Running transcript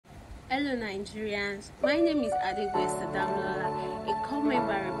Hello Nigerians, my name is Adegun, Damilola, a core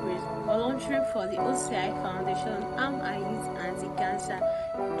member volunteering for the OCI Foundation Youth Anti-Cancer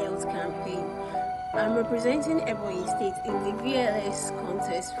Health Campaign. I'm representing EBONYI State in the VLS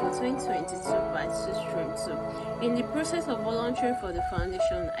contest for 2022 batch 2/2. In the process of volunteering for the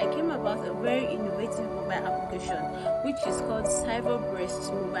foundation, I came about a very innovative mobile application which is called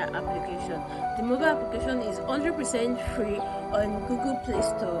CerviBreast Mobile Application. The mobile application is 100% free on Google Play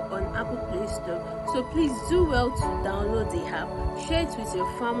Store, on Apple Play Store. So please do well to download the app, share it with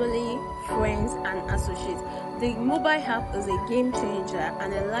your family, friends and associates. The mobile app is a game changer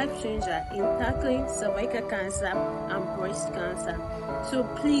and a life changer in tackling cervical cancer and breast cancer. So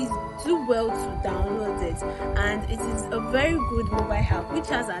please do well to download it, and it is a very good mobile app which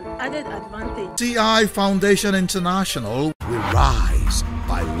has an added advantage. OCI Foundation International, we rise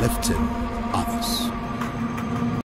by lifting others.